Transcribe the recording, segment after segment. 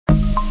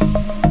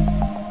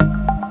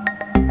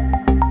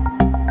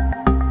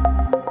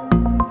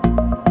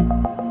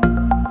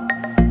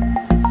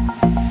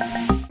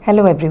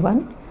Hello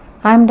everyone,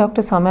 I am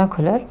Dr. Somyaa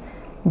Khuller,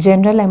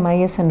 General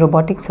MIS and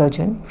Robotic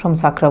Surgeon from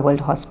Sakra World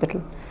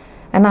Hospital,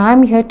 and I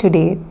am here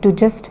today to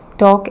just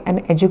talk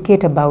and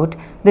educate about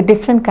the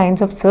different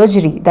kinds of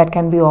surgery that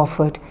can be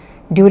offered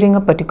during a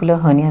particular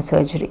hernia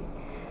surgery.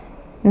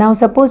 Now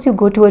suppose you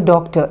go to a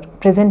doctor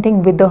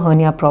presenting with the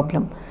hernia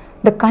problem.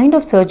 The kind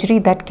of surgery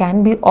that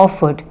can be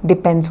offered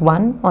depends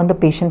 1 on the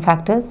patient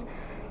factors,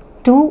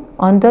 2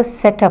 on the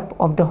setup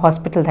of the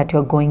hospital that you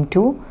are going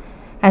to,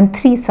 and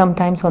 3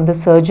 sometimes on the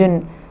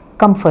surgeon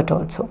comfort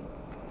also.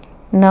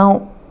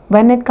 Now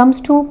when it comes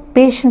to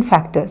patient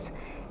factors,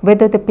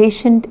 whether the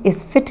patient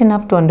is fit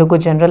enough to undergo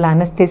general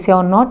anesthesia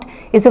or not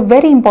is a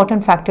very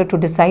important factor to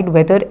decide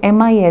whether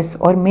MIS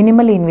or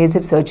minimally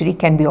invasive surgery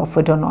can be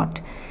offered or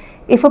not.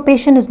 If a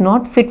patient is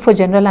not fit for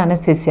general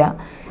anesthesia,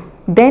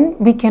 then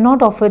we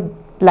cannot offer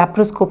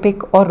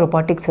laparoscopic or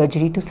robotic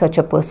surgery to such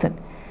a person.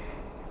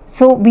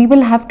 So we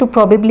will have to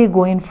probably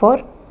go in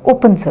for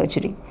open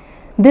surgery.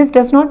 This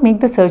does not make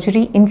the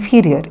surgery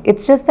inferior.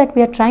 It's just that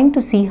we are trying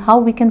to see how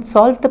we can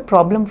solve the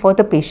problem for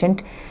the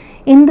patient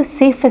in the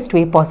safest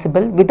way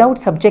possible without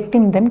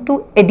subjecting them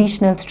to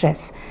additional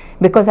stress.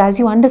 Because as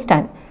you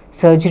understand,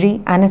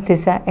 surgery,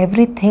 anesthesia,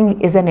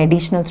 everything is an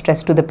additional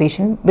stress to the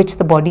patient which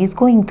the body is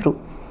going through.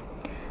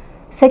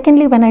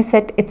 Secondly, when I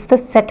said it's the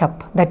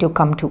setup that you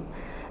come to.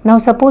 Now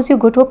suppose you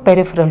go to a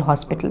peripheral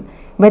hospital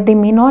where they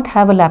may not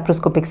have a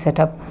laparoscopic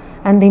setup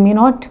and they may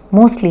not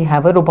mostly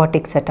have a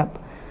robotic setup.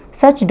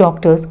 Such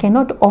doctors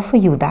cannot offer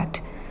you that.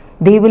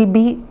 They will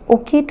be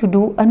okay to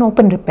do an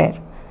open repair.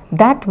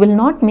 That will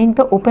not make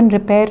the open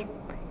repair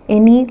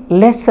any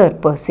lesser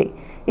per se.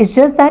 It's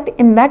just that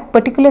in that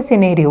particular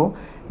scenario,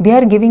 they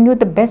are giving you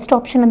the best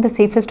option and the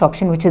safest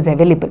option which is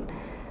available.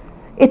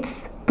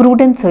 It's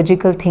prudent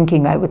surgical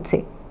thinking, I would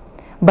say.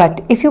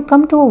 But if you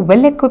come to a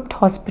well-equipped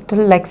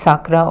hospital like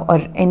Sakra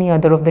or any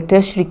other of the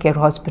tertiary care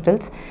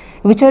hospitals,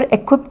 which are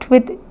equipped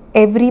with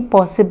every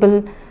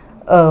possible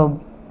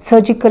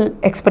surgical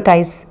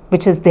expertise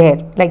which is there,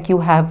 like you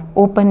have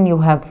open, you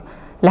have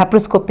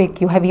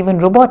laparoscopic, you have even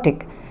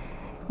robotic,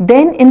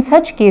 then in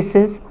such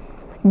cases,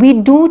 we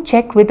do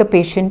check with the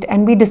patient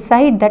and we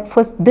decide that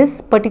for this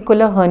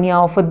particular hernia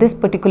or for this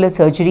particular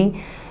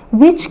surgery,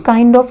 which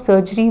kind of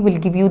surgery will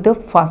give you the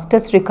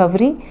fastest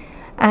recovery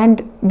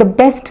and the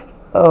best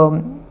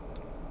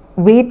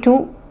way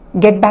to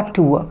get back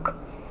to work.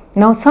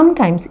 Now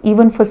sometimes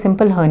even for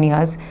simple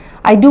hernias,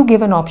 I do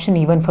give an option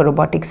even for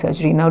robotic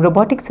surgery. Now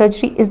robotic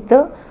surgery is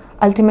the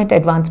ultimate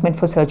advancement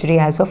for surgery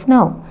as of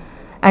now,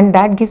 and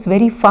that gives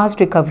very fast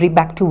recovery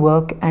back to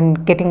work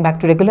and getting back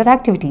to regular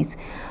activities.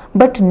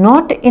 But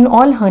not in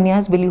all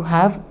hernias will you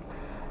have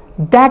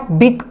that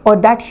big or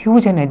that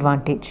huge an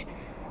advantage,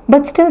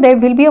 but still there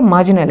will be a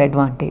marginal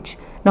advantage.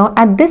 Now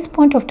at this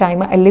point of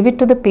time, I leave it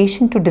to the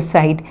patient to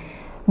decide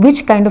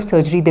which kind of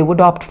surgery they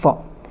would opt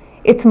for.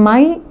 It's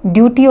my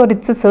duty or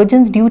it's the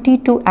surgeon's duty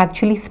to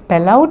actually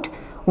spell out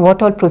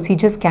what all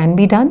procedures can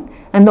be done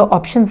and the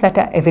options that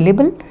are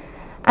available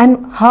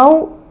and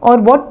how or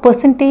what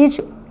percentage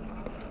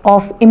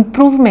of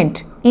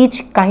improvement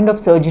each kind of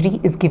surgery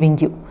is giving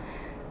you.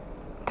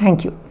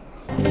 Thank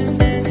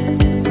you.